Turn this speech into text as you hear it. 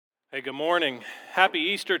Hey, good morning. Happy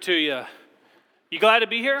Easter to you. You glad to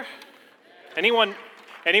be here? Anyone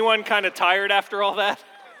kind of tired after all that?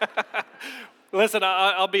 Listen,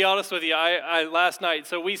 I'll be honest with you. I last night,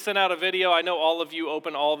 so we sent out a video. I know all of you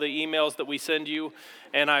open all the emails that we send you,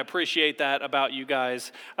 and I appreciate that about you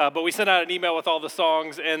guys. But we sent out an email with all the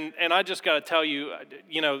songs, and I just got to tell you,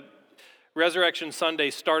 Resurrection Sunday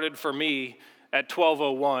started for me at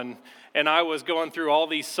 12:01. And I was going through all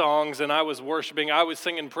these songs, and I was worshiping. I was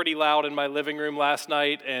singing pretty loud in my living room last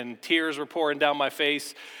night, and tears were pouring down my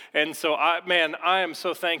face. And so, I am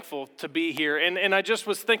so thankful to be here. And I just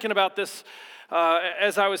was thinking about this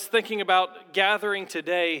as I was thinking about gathering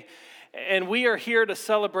today. And we are here to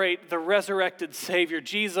celebrate the resurrected Savior.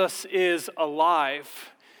 Jesus is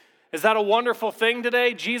alive. Is that a wonderful thing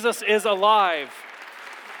today? Jesus is alive.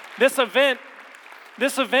 This event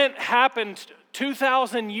happened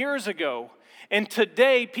 2,000 years ago, and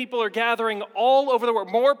today people are gathering all over the world.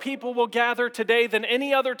 More people will gather today than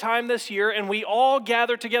any other time this year, and we all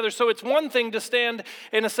gather together. So it's one thing to stand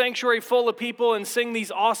in a sanctuary full of people and sing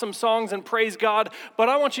these awesome songs and praise God, but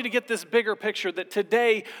I want you to get this bigger picture that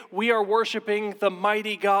today we are worshiping the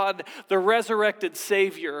mighty God, the resurrected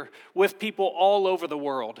Savior, with people all over the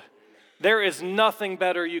world. There is nothing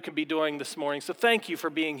better you can be doing this morning. So thank you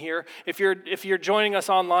for being here. If you're joining us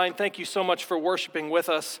online, thank you so much for worshiping with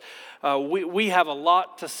us. We have a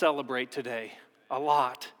lot to celebrate today. A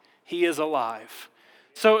lot. He is alive.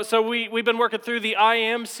 So we've been working through the I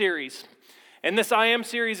Am series. And this I Am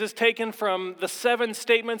series is taken from the 7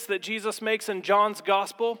 statements that Jesus makes in John's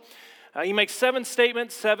gospel. He makes 7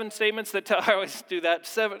 statements that tell, I always do that.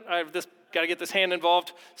 I've got to get this hand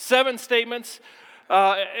involved. 7 statements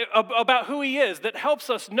about who he is that helps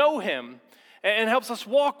us know him and helps us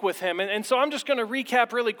walk with him. And so I'm just going to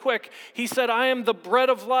recap really quick. He said, I am the bread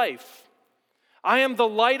of life. I am the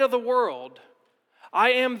light of the world.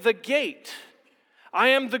 I am the gate. I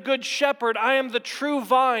am the good shepherd. I am the true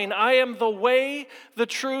vine. I am the way, the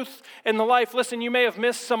truth, and the life. Listen, you may have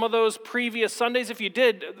missed some of those previous Sundays. If you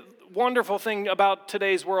did, wonderful thing about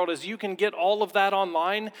today's world is you can get all of that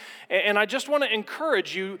online. And I just want to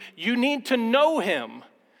encourage you, you need to know him.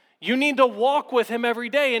 You need to walk with him every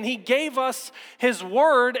day. And he gave us his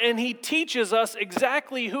word, and he teaches us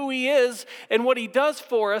exactly who he is and what he does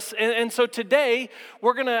for us. And so today,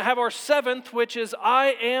 we're going to have our 7th, which is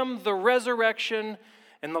I am the resurrection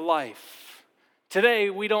and the life. Today,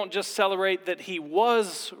 we don't just celebrate that he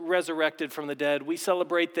was resurrected from the dead. We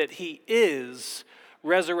celebrate that he is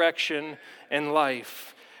resurrection and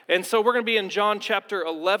life. And so we're going to be in John chapter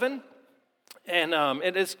 11, and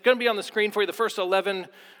it is going to be on the screen for you. The first 11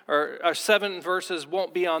 or 7 verses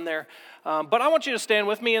won't be on there, but I want you to stand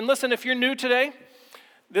with me and listen. If you're new today,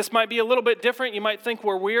 this might be a little bit different. You might think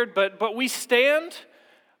we're weird, but we stand,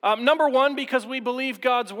 number 1, because we believe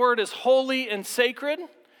God's word is holy and sacred.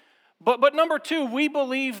 But number 2, we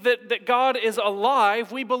believe that God is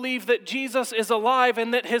alive. We believe that Jesus is alive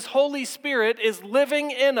and that his Holy Spirit is living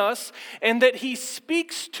in us and that he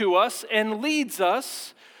speaks to us and leads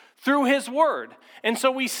us through his word. And so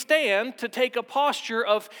we stand to take a posture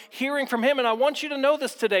of hearing from him. And I want you to know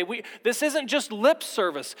this today. This isn't just lip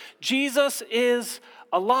service. Jesus is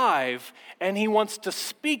alive, and he wants to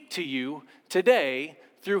speak to you today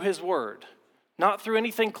through his word. Not through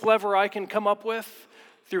anything clever I can come up with,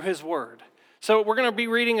 through his word. So we're going to be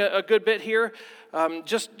reading a good bit here.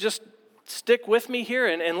 Just stick with me here,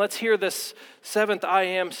 and let's hear this 7th I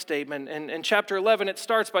am statement. In chapter 11, it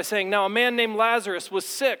starts by saying, Now a man named Lazarus was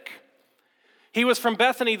sick. He was from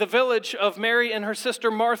Bethany, the village of Mary and her sister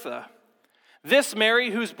Martha. This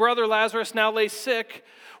Mary, whose brother Lazarus now lay sick,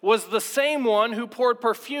 was the same one who poured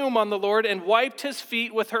perfume on the Lord and wiped his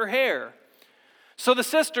feet with her hair. So the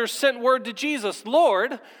sisters sent word to Jesus,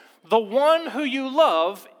 Lord, the one who you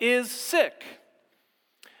love is sick.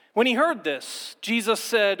 When he heard this, Jesus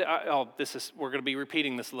said, we're going to be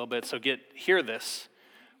repeating this a little bit, so hear this.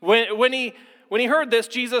 When he heard this,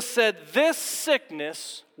 Jesus said, this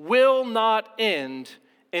sickness will not end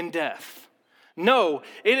in death. No,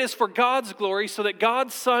 it is for God's glory, so that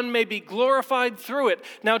God's Son may be glorified through it.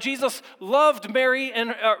 Now, Jesus loved Mary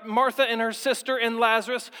and Martha and her sister and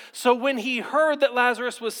Lazarus, so when he heard that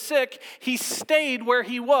Lazarus was sick, he stayed where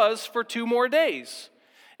he was for 2 more days.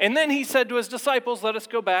 And then he said to his disciples, let us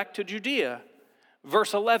go back to Judea.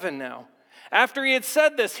 Verse 11 now. After he had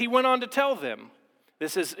said this, he went on to tell them,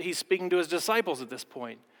 he's speaking to his disciples at this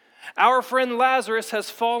point, our friend Lazarus has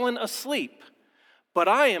fallen asleep, but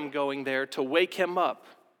I am going there to wake him up.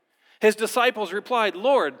 His disciples replied,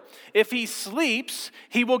 "Lord, if he sleeps,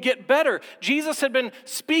 he will get better." Jesus had been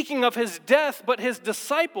speaking of his death, but his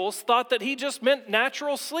disciples thought that he just meant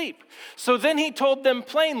natural sleep. So then he told them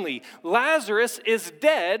plainly, "Lazarus is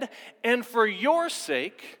dead, and for your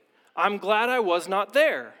sake, I'm glad I was not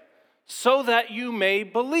there, so that you may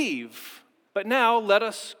believe. But now let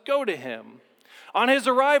us go to him." On his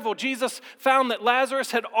arrival, Jesus found that Lazarus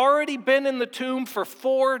had already been in the tomb for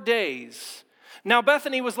 4 days. Now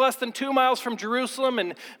Bethany was less than 2 miles from Jerusalem,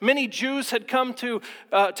 and many Jews had come to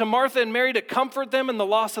Martha and Mary to comfort them in the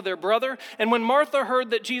loss of their brother. And when Martha heard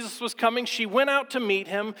that Jesus was coming, she went out to meet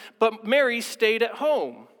him, but Mary stayed at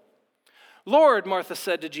home. "Lord," Martha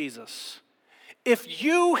said to Jesus, "if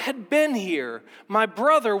you had been here, my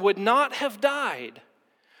brother would not have died.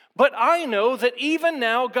 But I know that even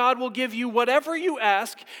now God will give you whatever you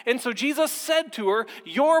ask." And so Jesus said to her,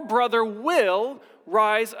 "Your brother will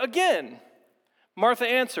rise again." Martha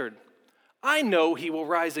answered, "I know he will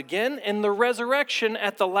rise again in the resurrection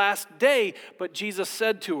at the last day." But Jesus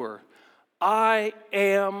said to her, "I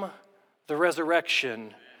am the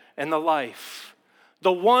resurrection and the life.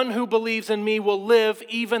 The one who believes in me will live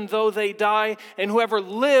even though they die, and whoever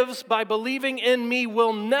lives by believing in me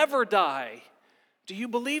will never die. Do you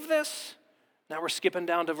believe this?" Now we're skipping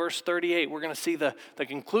down to verse 38. We're going to see the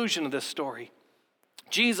conclusion of this story.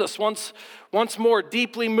 Jesus, once more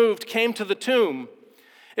deeply moved, came to the tomb.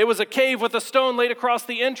 It was a cave with a stone laid across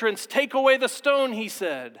the entrance. "Take away the stone," he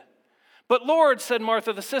said. "But Lord," said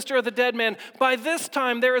Martha, the sister of the dead man, "by this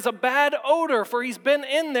time there is a bad odor, for he's been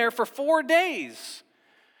in there for 4 days."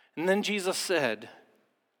 And then Jesus said,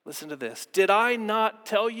 listen to this, "Did I not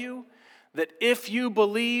tell you that if you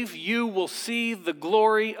believe, you will see the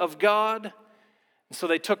glory of God?" And so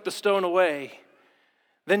they took the stone away.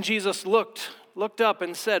 Then Jesus looked up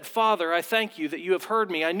and said, "Father, I thank you that you have heard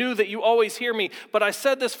me. I knew that you always hear me, but I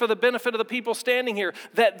said this for the benefit of the people standing here,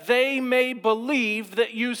 that they may believe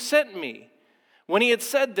that you sent me." When he had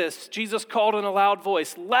said this, Jesus called in a loud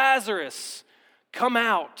voice, "Lazarus, come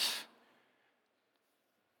out."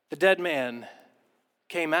 The dead man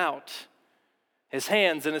came out, his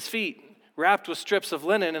hands and his feet wrapped with strips of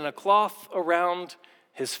linen and a cloth around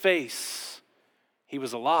his face. He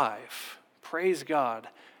was alive. Praise God.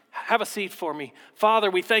 Have a seat for me.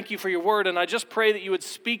 Father, we thank you for your word, and I just pray that you would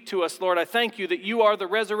speak to us, Lord. I thank you that you are the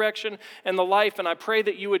resurrection and the life, and I pray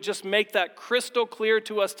that you would just make that crystal clear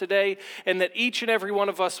to us today, and that each and every one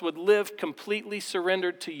of us would live completely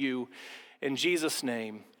surrendered to you. In Jesus'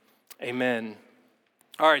 name, amen.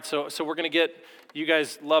 All right, so we're going to get, you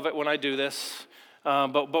guys love it when I do this,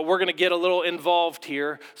 but we're going to get a little involved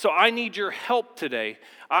here. So I need your help today.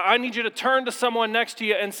 I need you to turn to someone next to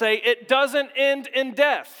you and say, "It doesn't end in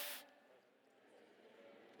death."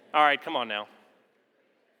 All right, come on now.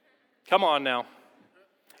 Come on now.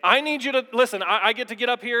 I need you to, listen, I get to get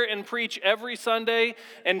up here and preach every Sunday,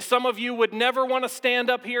 and some of you would never want to stand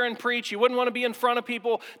up here and preach. You wouldn't want to be in front of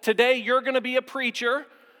people. Today, you're going to be a preacher,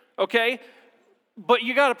 okay? But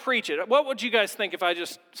you got to preach it. What would you guys think if I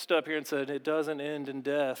just stood up here and said, "It doesn't end in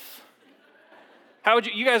death"? How would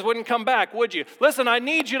you guys wouldn't come back, would you? Listen, I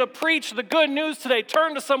need you to preach the good news today.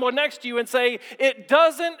 Turn to someone next to you and say, "It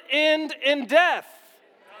doesn't end in death."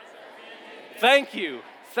 Thank you.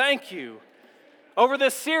 Thank you. Over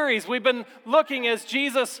this series, we've been looking as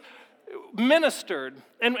Jesus ministered,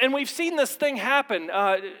 and we've seen this thing happen.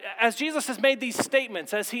 As Jesus has made these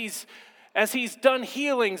statements, as he's done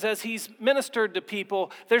healings, as he's ministered to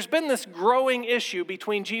people, there's been this growing issue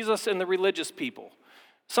between Jesus and the religious people.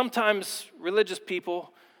 Sometimes religious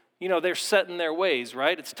people, they're set in their ways,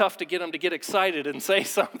 right? It's tough to get them to get excited and say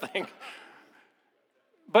something.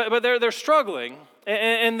 But they're struggling,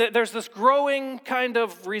 and there's this growing kind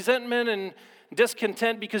of resentment and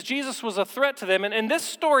discontent because Jesus was a threat to them. And this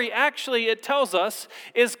story, actually, it tells us,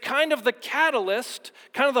 is kind of the catalyst,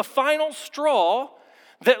 kind of the final straw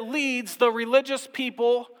that leads the religious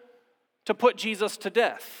people to put Jesus to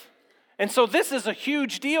death. And so this is a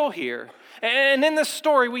huge deal here. And in this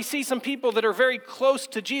story, we see some people that are very close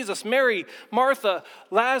to Jesus. Mary, Martha,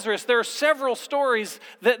 Lazarus. There are several stories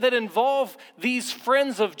that involve these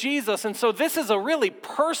friends of Jesus. And so this is a really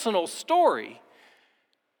personal story.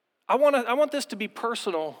 I want this to be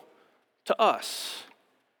personal to us.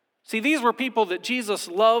 See, these were people that Jesus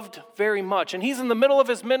loved very much. And he's in the middle of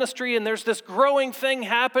his ministry, and there's this growing thing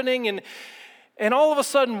happening. And all of a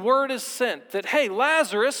sudden, word is sent that, hey,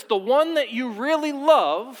 Lazarus, the one that you really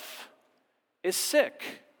love, is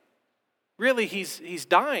sick. Really, he's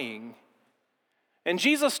dying. And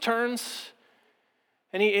Jesus turns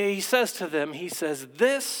and he says to them, he says,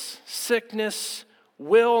 "This sickness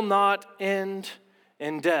will not end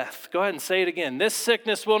in death. Go ahead and say it again. This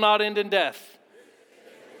sickness will not end in death.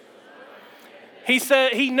 He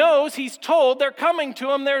said, he knows, he's told, they're coming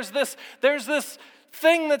to him. There's this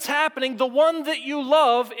thing that's happening. The one that you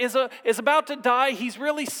love is about to die. He's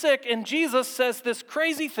really sick. And Jesus says this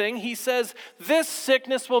crazy thing. He says, this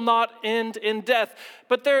sickness will not end in death.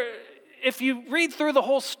 But if you read through the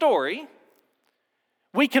whole story,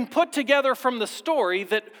 we can put together from the story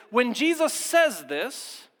that when Jesus says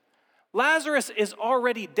this, Lazarus is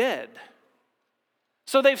already dead.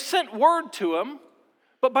 So they've sent word to him.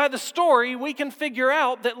 But by the story, we can figure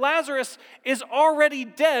out that Lazarus is already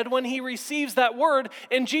dead when he receives that word.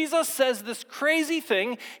 And Jesus says this crazy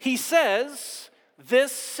thing. He says,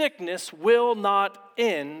 this sickness will not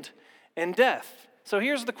end in death. So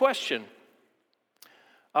here's the question.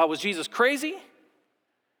 Was Jesus crazy?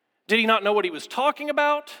 Did he not know what he was talking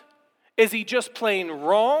about? Is he just plain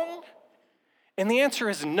wrong? And the answer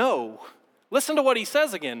is no. Listen to what he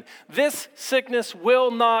says again. This sickness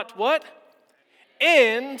will not, what?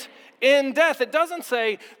 End in death. It doesn't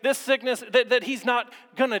say this sickness, that he's not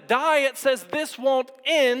going to die. It says this won't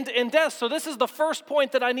end in death. So this is the first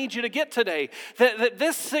point that I need you to get today, that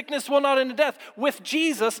this sickness will not end in death. With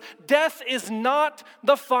Jesus, death is not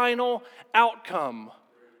the final outcome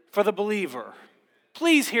for the believer.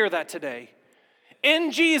 Please hear that today.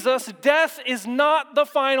 In Jesus, death is not the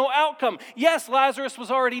final outcome. Yes, Lazarus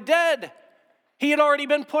was already dead. He had already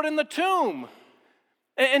been put in the tomb.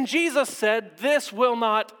 And Jesus said, this will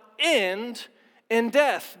not end in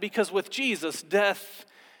death, because with Jesus, death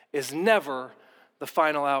is never the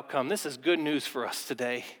final outcome. This is good news for us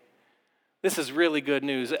today. This is really good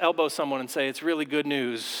news. Elbow someone and say, it's really good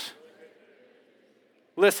news.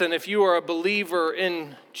 Listen, if you are a believer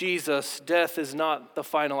in Jesus, death is not the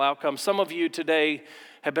final outcome. Some of you today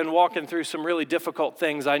have been walking through some really difficult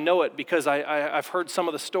things. I know it because I've heard some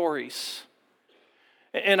of the stories.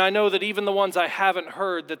 And I know that even the ones I haven't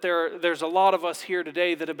heard, that there's a lot of us here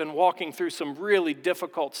today that have been walking through some really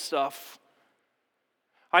difficult stuff.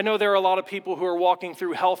 I know there are a lot of people who are walking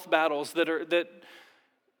through health battles that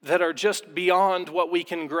are just beyond what we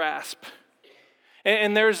can grasp.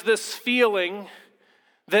 And there's this feeling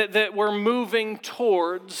that we're moving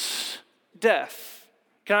towards death.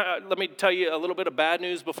 Let me tell you a little bit of bad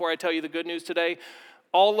news before I tell you the good news today.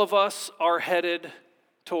 All of us are headed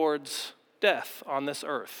towards death on this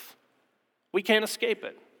earth. We can't escape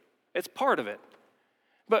it. It's part of it.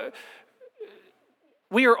 But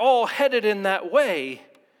we are all headed in that way.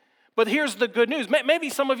 But here's the good news. Maybe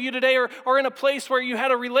some of you today are in a place where you had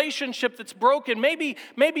a relationship that's broken. Maybe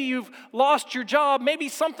you've lost your job. Maybe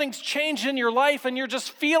something's changed in your life and you're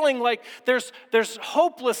just feeling like there's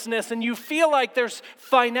hopelessness, and you feel like there's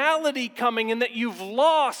finality coming and that you've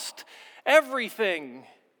lost everything.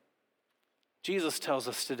 Jesus tells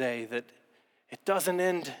us today that it doesn't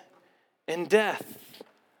end in death.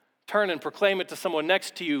 Turn and proclaim it to someone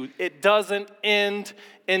next to you. It doesn't end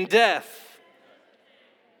in death.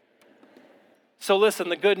 So listen,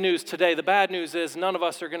 the good news today, the bad news is none of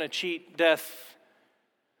us are going to cheat death.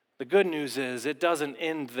 The good news is it doesn't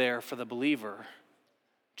end there for the believer.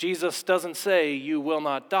 Jesus doesn't say you will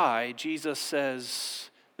not die. Jesus says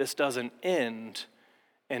this doesn't end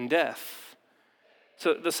in death.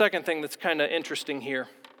 So the second thing that's kind of interesting here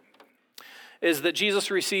is that Jesus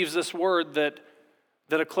receives this word that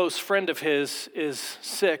a close friend of his is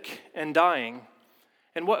sick and dying.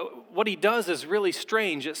 And what he does is really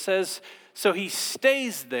strange. It says, so he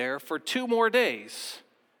stays there for 2 more days.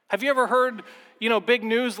 Have you ever heard, big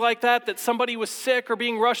news like that somebody was sick or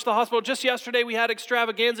being rushed to the hospital? Just yesterday we had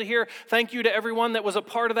extravaganza here. Thank you to everyone that was a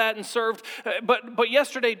part of that and served. But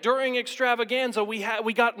yesterday during extravaganza,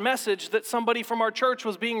 we got message that somebody from our church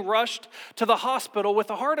was being rushed to the hospital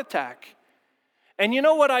with a heart attack. And you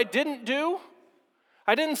know what I didn't do?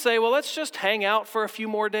 I didn't say, well, let's just hang out for a few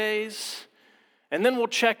more days and then we'll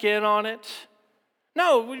check in on it.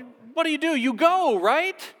 No, what do? You go,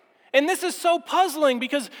 right? And this is so puzzling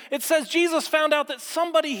because it says Jesus found out that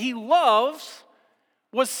somebody he loves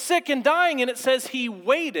was sick and dying, and it says he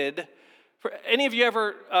waited. Any of you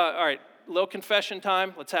ever, all right, little confession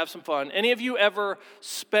time, let's have some fun. Any of you ever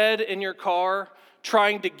sped in your car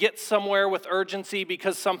trying to get somewhere with urgency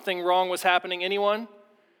because something wrong was happening? Anyone?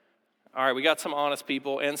 All right, we got some honest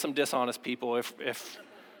people and some dishonest people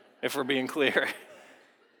if we're being clear.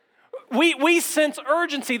 We sense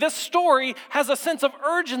urgency. This story has a sense of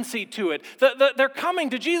urgency to it. They're coming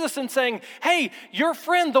to Jesus and saying, hey, your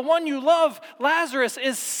friend, the one you love, Lazarus,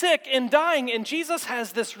 is sick and dying. And Jesus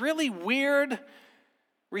has this really weird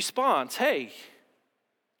response. Hey,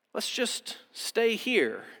 let's just stay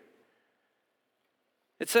here.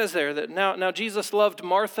 It says there that now Jesus loved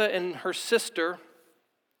Martha and her sister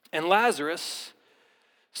and Lazarus.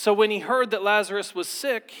 So when he heard that Lazarus was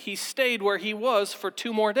sick, he stayed where he was for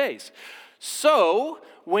 2 more days. So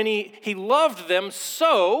when he loved them,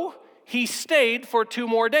 so he stayed for 2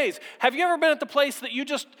 more days. Have you ever been at the place that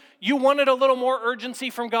you wanted a little more urgency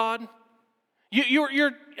from God?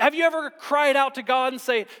 Have you ever cried out to God and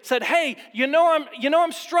said, "Hey,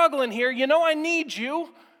 I'm struggling here. I need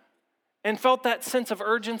you," and felt that sense of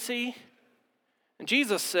urgency? And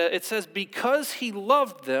Jesus said, it says, because he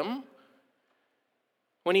loved them,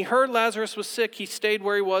 when he heard Lazarus was sick, he stayed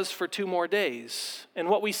where he was for 2 more days. And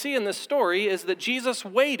what we see in this story is that Jesus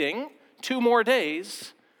waiting 2 more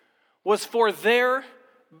days was for their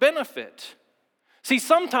benefit. See,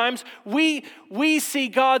 sometimes we see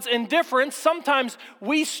God's indifference. Sometimes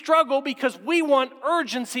we struggle because we want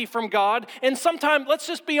urgency from God. And sometimes, let's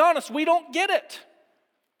just be honest, we don't get it.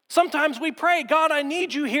 Sometimes we pray, "God, I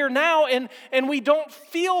need you here now," and we don't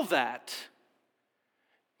feel that.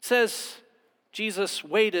 It says Jesus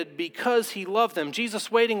waited because he loved them.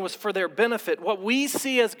 Jesus waiting was for their benefit. What we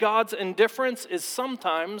see as God's indifference is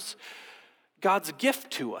sometimes God's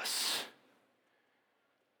gift to us.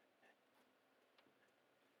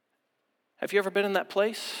 Have you ever been in that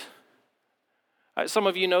place? Some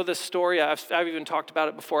of you know this story. I've even talked about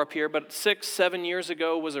it before up here, but 6-7 years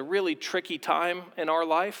ago was a really tricky time in our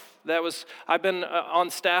life. I've been on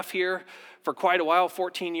staff here for quite a while,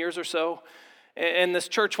 14 years or so. And this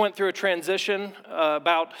church went through a transition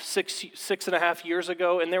about 6.5 years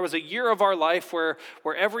ago, and there was a year of our life where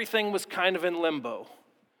everything was kind of in limbo.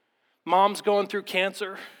 Mom's going through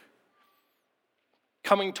cancer,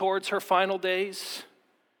 coming towards her final days.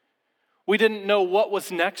 We didn't know what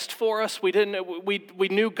was next for us. We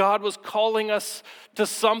knew God was calling us to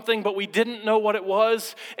something, but we didn't know what it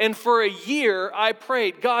was. And for a year, I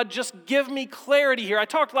prayed, "God, just give me clarity here." I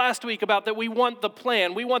talked last week about that we want the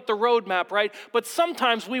plan, we want the roadmap, right? But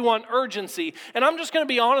sometimes we want urgency. And I'm just going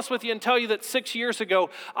to be honest with you and tell you that 6 years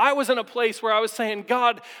ago, I was in a place where I was saying,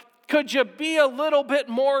 "God, could you be a little bit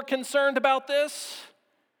more concerned about this?"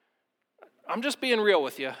 I'm just being real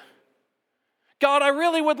with you. "God, I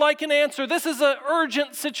really would like an answer. This is an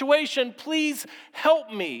urgent situation. Please help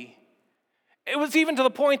me." It was even to the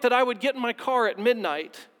point that I would get in my car at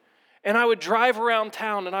midnight and I would drive around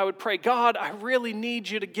town and I would pray, "God, I really need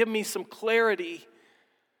you to give me some clarity.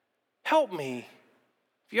 Help me."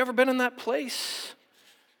 Have you ever been in that place?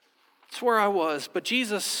 That's where I was. But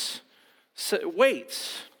Jesus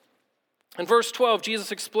waits. In verse 12,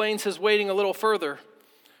 Jesus explains his waiting a little further.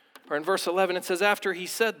 Or in verse 11, it says, after he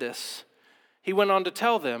said this, he went on to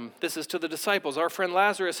tell them, this is to the disciples, "Our friend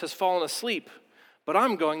Lazarus has fallen asleep, but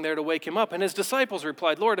I'm going there to wake him up." And his disciples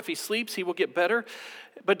replied, "Lord, if he sleeps, he will get better."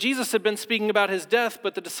 But Jesus had been speaking about his death,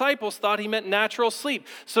 but the disciples thought he meant natural sleep.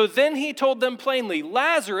 So then he told them plainly,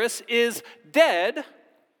 "Lazarus is dead."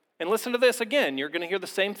 And listen to this again. You're going to hear the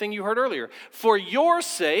same thing you heard earlier. "For your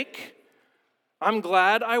sake, I'm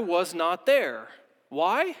glad I was not there."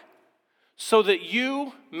 Why? "So that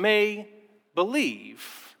you may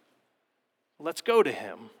believe." Let's go to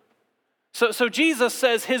him. So Jesus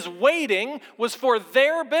says his waiting was for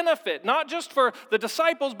their benefit, not just for the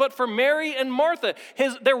disciples, but for Mary and Martha.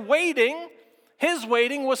 His waiting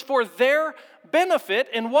was for their benefit.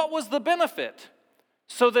 And what was the benefit?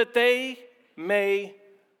 So that they may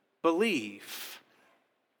believe.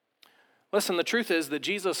 Listen, the truth is that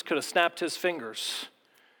Jesus could have snapped his fingers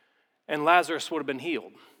and Lazarus would have been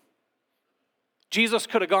healed. Jesus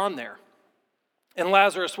could have gone there. And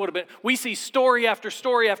Lazarus would have been. We see story after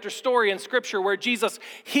story after story in Scripture where Jesus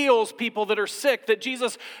heals people that are sick, that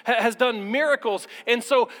Jesus has done miracles. And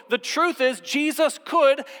so the truth is Jesus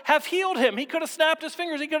could have healed him. He could have snapped his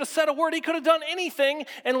fingers. He could have said a word. He could have done anything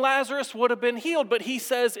and Lazarus would have been healed. But he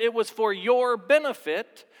says it was for your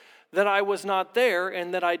benefit that I was not there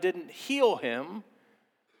and that I didn't heal him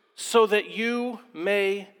so that you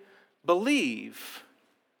may believe.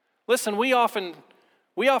 Listen, we often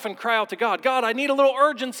cry out to God, "God, I need a little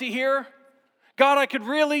urgency here. God, I could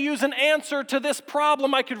really use an answer to this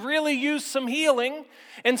problem. I could really use some healing."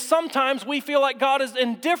 And sometimes we feel like God is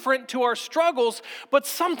indifferent to our struggles, but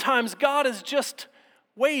sometimes God is just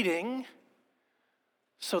waiting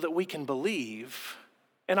so that we can believe.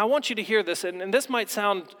 And I want you to hear this, and this might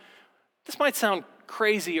sound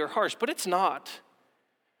crazy or harsh, but it's not.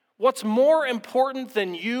 What's more important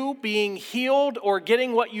than you being healed or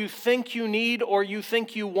getting what you think you need or you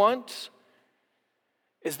think you want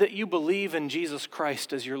is that you believe in Jesus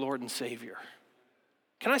Christ as your Lord and Savior.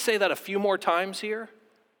 Can I say that a few more times here?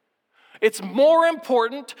 It's more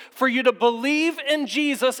important for you to believe in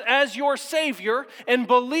Jesus as your Savior and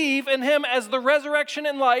believe in Him as the resurrection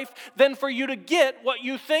and life than for you to get what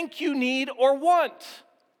you think you need or want.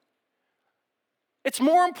 It's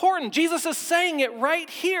more important. Jesus is saying it right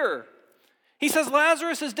here. He says,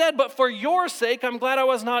 Lazarus is dead, but for your sake, I'm glad I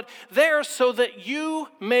was not there so that you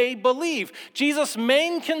may believe. Jesus'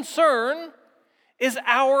 main concern is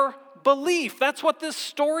our belief. That's what this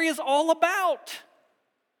story is all about.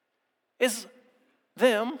 Is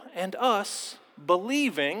them and us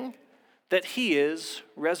believing that he is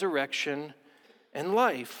resurrection and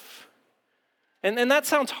life. And that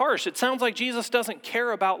sounds harsh. It sounds like Jesus doesn't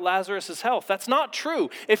care about Lazarus' health. That's not true.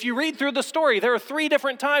 If you read through the story, there are 3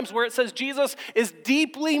 different times where it says Jesus is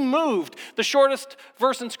deeply moved. The shortest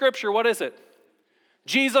verse in Scripture, what is it?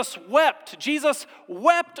 Jesus wept. Jesus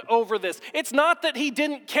wept over this. It's not that he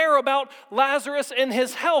didn't care about Lazarus and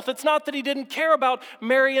his health. It's not that he didn't care about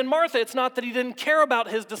Mary and Martha. It's not that he didn't care about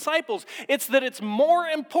his disciples. It's that it's more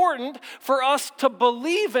important for us to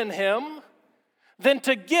believe in him than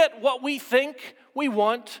to get what we think we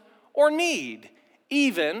want or need,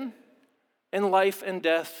 even in life and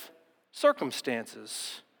death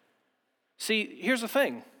circumstances. See, here's the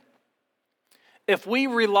thing. If we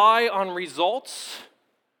rely on results,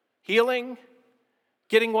 healing,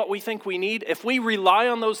 getting what we think we need, if we rely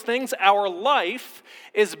on those things, our life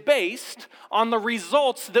is based on the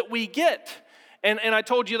results that we get. And I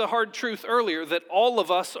told you the hard truth earlier that all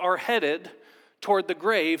of us are headed toward the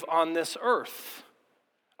grave on this earth.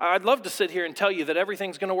 I'd love to sit here and tell you that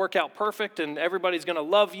everything's going to work out perfect and everybody's going to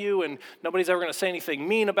love you and nobody's ever going to say anything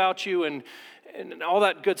mean about you and all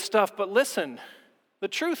that good stuff. But listen, the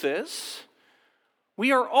truth is,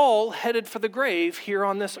 we are all headed for the grave here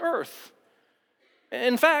on this earth.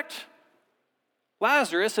 In fact,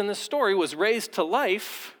 Lazarus in this story was raised to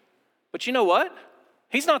life, but you know what?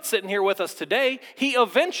 He's not sitting here with us today. He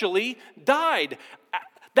eventually died.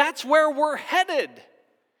 That's where we're headed.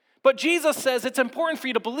 But Jesus says it's important for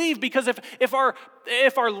you to believe because if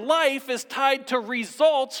our life is tied to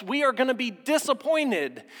results, we are going to be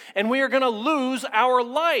disappointed and we are going to lose our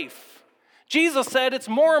life. Jesus said it's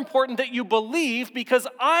more important that you believe because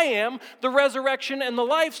I am the resurrection and the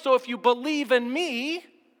life. So if you believe in me,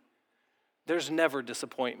 there's never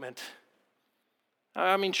disappointment.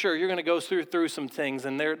 I mean, sure, you're going to go through some things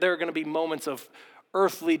and there are going to be moments of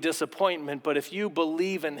earthly disappointment. But if you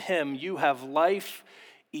believe in him, you have life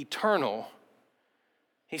eternal.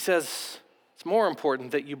 He says it's more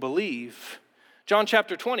important that you believe. John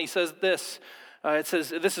chapter 20 says this. It says,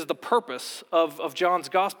 this is the purpose of John's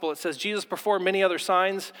gospel. It says, Jesus performed many other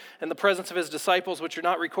signs in the presence of his disciples, which are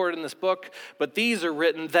not recorded in this book, but these are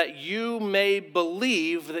written that you may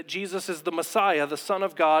believe that Jesus is the Messiah, the Son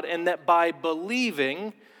of God, and that by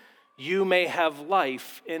believing you may have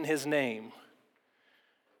life in his name.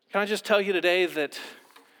 Can I just tell you today that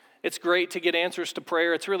it's great to get answers to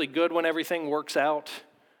prayer. It's really good when everything works out.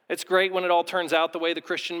 It's great when it all turns out the way the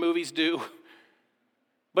Christian movies do.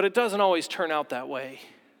 But it doesn't always turn out that way.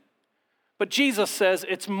 But Jesus says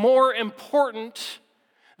it's more important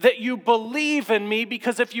that you believe in me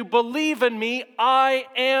because if you believe in me, I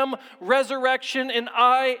am resurrection and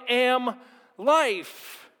I am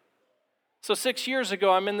life. So 6 years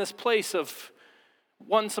ago, I'm in this place of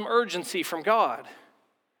wanting some urgency from God.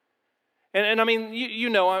 And I mean, you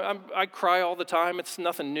know, I cry all the time. It's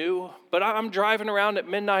nothing new. But I'm driving around at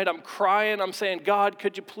midnight. I'm crying. I'm saying, God,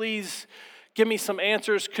 could you please give me some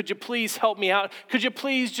answers? Could you please help me out? Could you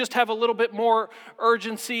please just have a little bit more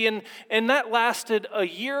urgency? And that lasted a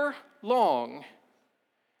year long.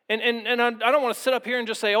 And I don't want to sit up here and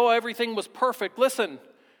just say, oh, everything was perfect. Listen,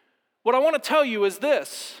 what I want to tell you is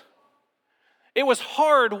this. It was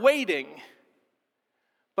hard waiting.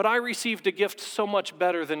 But I received a gift so much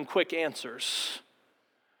better than quick answers.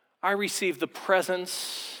 I received the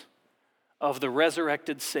presence of the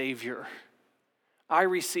resurrected Savior. I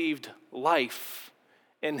received life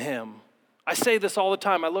in him. I say this all the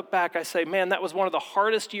time. I look back, I say, man, that was one of the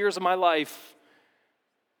hardest years of my life.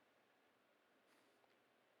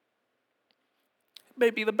 It may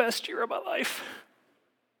be the best year of my life.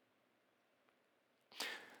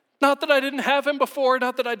 Not that I didn't have him before,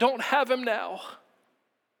 not that I don't have him now.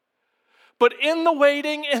 But in the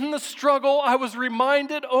waiting, in the struggle, I was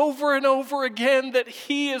reminded over and over again that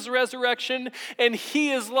he is resurrection and he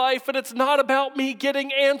is life. And it's not about me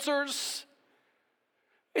getting answers.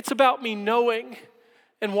 It's about me knowing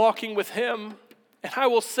and walking with him. And I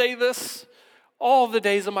will say this all the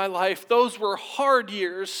days of my life. Those were hard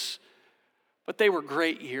years, but they were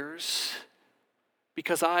great years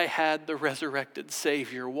because I had the resurrected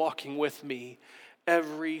Savior walking with me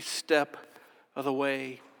every step of the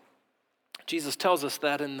way. Jesus tells us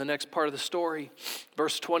that in the next part of the story.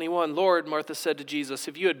 Verse 21, Lord, Martha said to Jesus,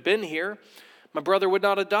 if you had been here, my brother would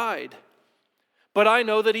not have died. But I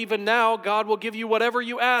know that even now God will give you whatever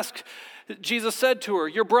you ask. Jesus said to her,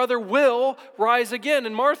 your brother will rise again.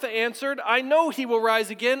 And Martha answered, I know he will rise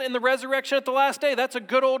again in the resurrection at the last day. That's a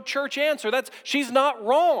good old church answer. She's not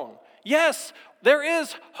wrong. Yes, there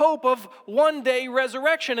is hope of one day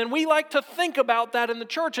resurrection. And we like to think about that in the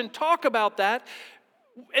church and talk about that.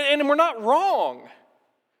 And we're not wrong.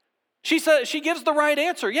 She gives the right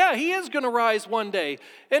answer. Yeah, he is going to rise one day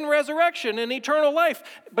in resurrection, in eternal life.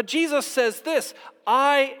 But Jesus says this,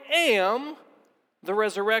 I am the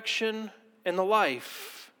resurrection and the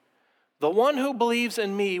life. The one who believes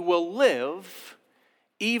in me will live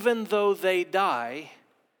even though they die.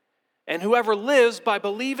 And whoever lives by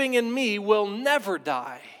believing in me will never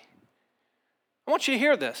die. I want you to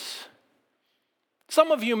hear this.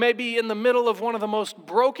 Some of you may be in the middle of one of the most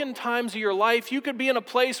broken times of your life. You could be in a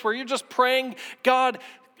place where you're just praying, God,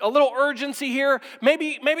 a little urgency here.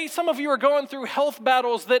 Maybe some of you are going through health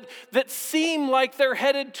battles that seem like they're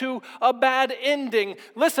headed to a bad ending.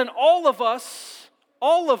 Listen, all of us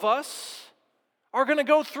are going to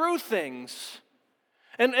go through things.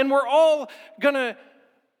 And we're all going to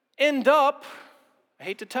end up, I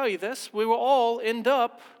hate to tell you this, we will all end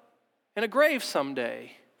up in a grave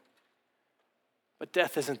someday. But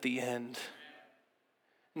death isn't the end.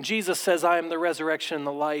 And Jesus says, I am the resurrection and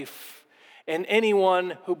the life. And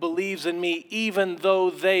anyone who believes in me, even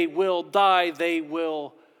though they will die, they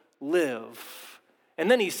will live.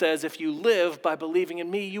 And then he says, if you live by believing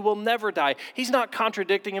in me, you will never die. He's not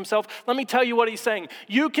contradicting himself. Let me tell you what he's saying.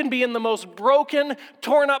 You can be in the most broken,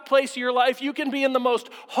 torn up place of your life. You can be in the most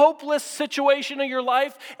hopeless situation of your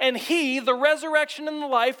life. And he, the resurrection and the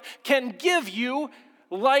life, can give you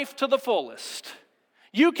life to the fullest.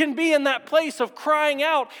 You can be in that place of crying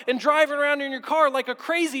out and driving around in your car like a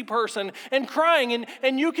crazy person and crying,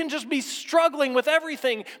 and you can just be struggling with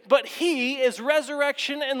everything. But he is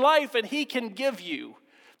resurrection and life, and he can give you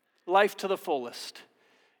life to the fullest,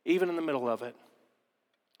 even in the middle of it.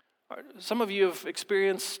 Some of you have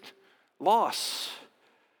experienced loss.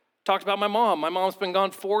 Talked about my mom. My mom's been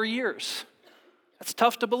gone 4 years. That's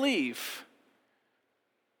tough to believe.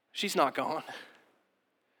 She's not gone.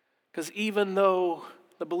 Because even though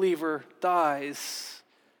the believer dies,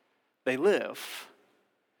 they live.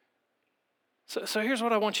 So here's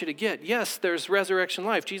what I want you to get. Yes, there's resurrection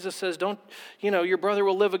life. Jesus says, your brother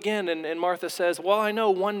will live again. And Martha says, well, I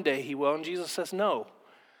know one day he will. And Jesus says, no,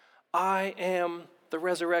 I am the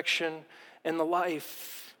resurrection and the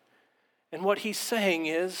life. And what he's saying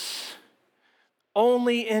is,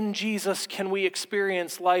 only in Jesus can we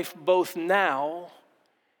experience life both now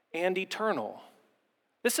and eternal.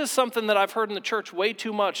 This is something that I've heard in the church way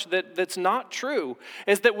too much that's not true,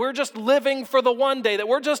 is that we're just living for the one day, that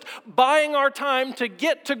we're just buying our time to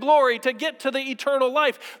get to glory, to get to the eternal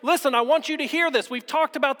life. Listen, I want you to hear this. We've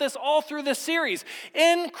talked about this all through this series.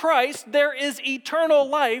 In Christ, there is eternal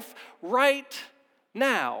life right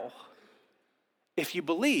now, if you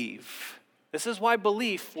believe. This is why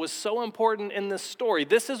belief was so important in this story.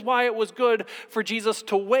 This is why it was good for Jesus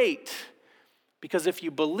to wait, because if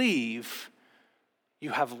you believe, you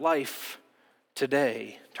have life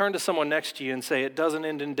today. Turn to someone next to you and say, it doesn't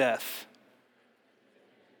end in death.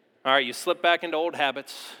 All right, you slip back into old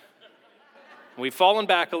habits. We've fallen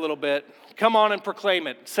back a little bit. Come on and proclaim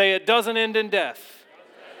it. Say, it doesn't end in death.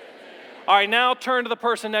 All right, now turn to the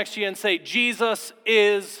person next to you and say, Jesus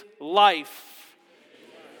is life.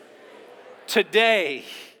 Today.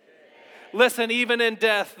 Listen, even in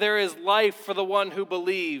death, there is life for the one who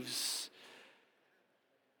believes.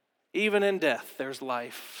 Even in death, there's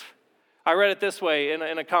life. I read it this way in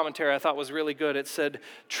a commentary I thought was really good. It said,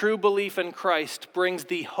 true belief in Christ brings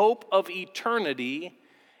the hope of eternity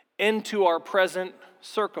into our present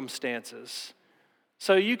circumstances.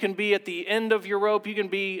 So you can be at the end of your rope, you can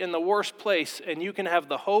be in the worst place, and you can have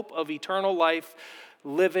the hope of eternal life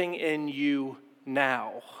living in you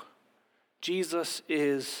now. Jesus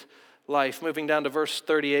is life. Moving down to verse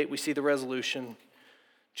 38, we see the resolution.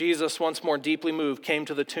 Jesus, once more deeply moved, came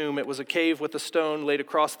to the tomb. It was a cave with a stone laid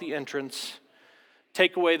across the entrance.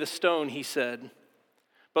 Take away the stone, he said.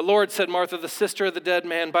 But Lord, said Martha, the sister of the dead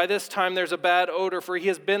man, by this time there's a bad odor, for he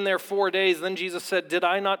has been there 4 days. Then Jesus said, did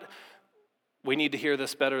I not... We need to hear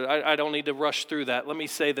this better. I don't need to rush through that. Let me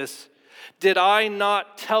say this. Did I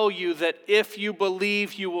not tell you that if you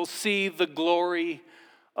believe, you will see the glory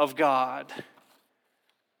of God?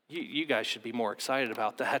 You guys should be more excited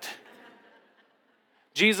about that.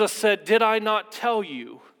 Jesus said, did I not tell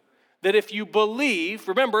you that if you believe,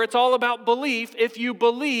 remember, it's all about belief. If you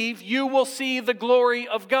believe, you will see the glory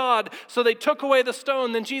of God. So they took away the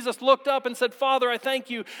stone. Then Jesus looked up and said, Father, I thank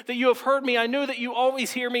you that you have heard me. I knew that you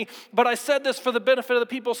always hear me, but I said this for the benefit of the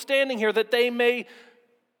people standing here, that they may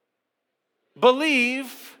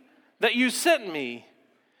believe that you sent me.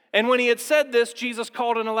 And when he had said this, Jesus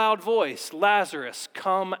called in a loud voice, Lazarus,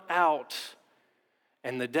 come out.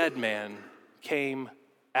 And the dead man came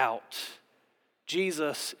out.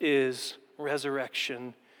 Jesus is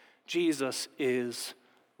resurrection. Jesus is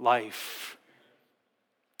life.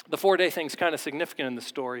 The 4-day thing's kind of significant in the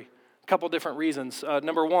story. A couple different reasons.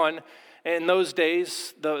 Number one, in those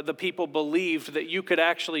days, the people believed that you could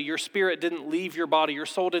actually, your spirit didn't leave your body, your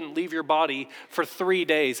soul didn't leave your body for 3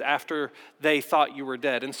 days after they thought you were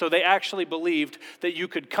dead. And so they actually believed that you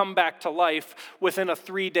could come back to life within a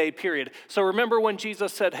 3-day period. So remember when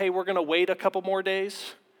Jesus said, hey, we're going to wait a couple more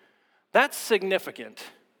days? That's significant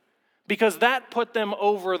because that put them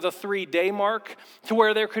over the 3-day mark to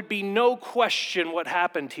where there could be no question what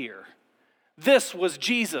happened here. This was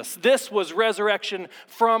Jesus. This was resurrection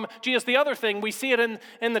from Jesus. The other thing, we see it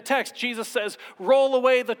in the text. Jesus says, roll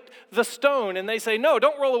away the stone. And they say, no,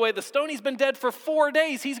 don't roll away the stone. He's been dead for 4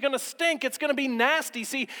 days. He's going to stink. It's going to be nasty.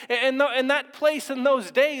 See, in that place in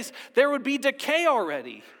those days, there would be decay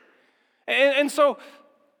already. And so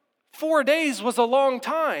 4 days was a long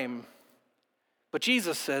time. But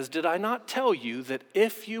Jesus says, did I not tell you that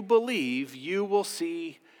if you believe, you will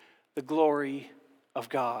see the glory of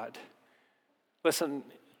God? Listen,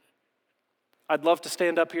 I'd love to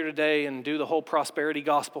stand up here today and do the whole prosperity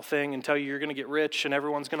gospel thing and tell you you're going to get rich and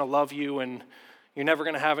everyone's going to love you and you're never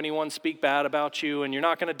going to have anyone speak bad about you and you're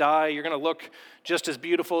not going to die. You're going to look just as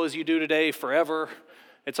beautiful as you do today forever.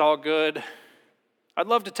 It's all good. I'd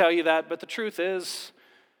love to tell you that, but the truth is,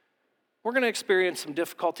 we're going to experience some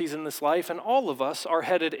difficulties in this life, and all of us are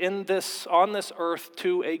headed on this earth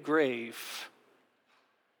to a grave.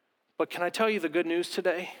 But can I tell you the good news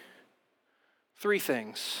today? 3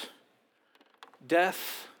 things.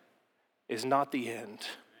 Death is not the end.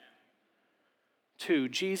 2,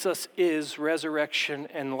 Jesus is resurrection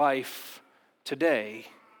and life today.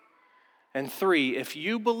 And 3, if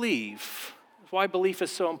you believe, why belief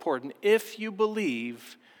is so important, if you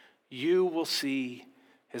believe, you will see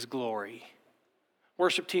his glory.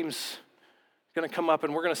 Worship team's going to come up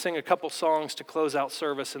and we're going to sing a couple songs to close out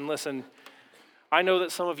service. And listen, I know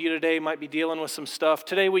that some of you today might be dealing with some stuff.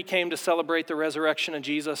 Today we came to celebrate the resurrection of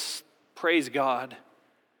Jesus. Praise God.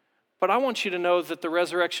 But I want you to know that the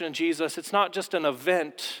resurrection of Jesus, it's not just an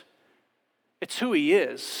event, it's who he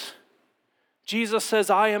is. Jesus says,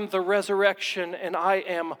 I am the resurrection and I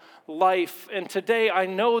am life. And today I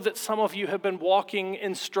know that some of you have been walking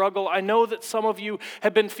in struggle. I know that some of you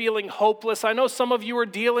have been feeling hopeless. I know some of you are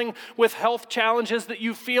dealing with health challenges that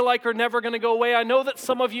you feel like are never going to go away. I know that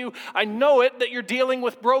some of you, that you're dealing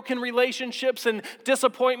with broken relationships and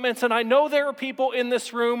disappointments. And I know there are people in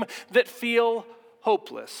this room that feel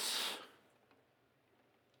hopeless.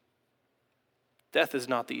 Death is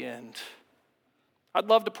not the end. I'd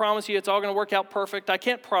love to promise you it's all going to work out perfect. I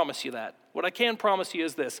can't promise you that. What I can promise you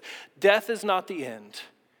is this. Death is not the end.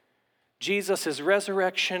 Jesus is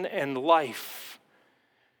resurrection and life.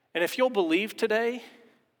 And if you'll believe today,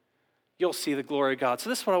 you'll see the glory of God. So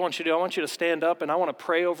this is what I want you to do. I want you to stand up and I want to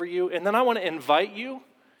pray over you. And then I want to invite you.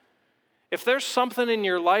 If there's something in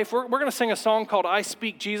your life, we're going to sing a song called I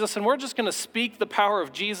Speak Jesus, and we're just going to speak the power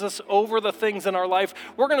of Jesus over the things in our life.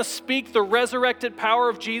 We're going to speak the resurrected power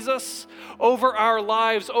of Jesus over our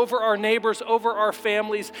lives, over our neighbors, over our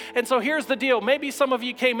families. And so here's the deal. Maybe some of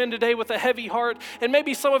you came in today with a heavy heart, and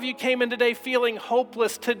maybe some of you came in today feeling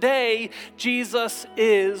hopeless. Today, Jesus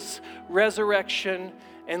is resurrection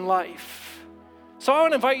and life. So I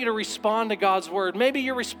want to invite you to respond to God's word. Maybe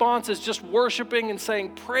your response is just worshiping and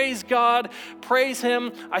saying, praise God, praise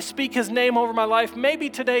him. I speak his name over my life. Maybe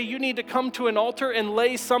today you need to come to an altar and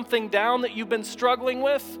lay something down that you've been struggling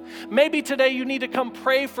with. Maybe today you need to come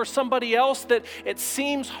pray for somebody else that it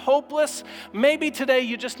seems hopeless. Maybe today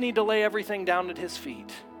you just need to lay everything down at his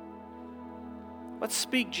feet. Let's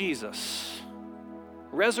speak Jesus,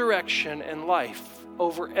 resurrection and life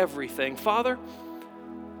over everything. Father,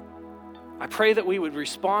 I pray that we would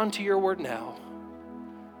respond to your word now.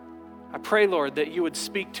 I pray, Lord, that you would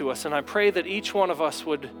speak to us, and I pray that each one of us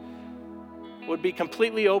would be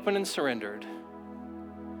completely open and surrendered.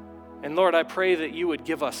 And Lord, I pray that you would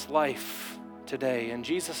give us life today. In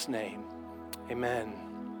Jesus' name, amen.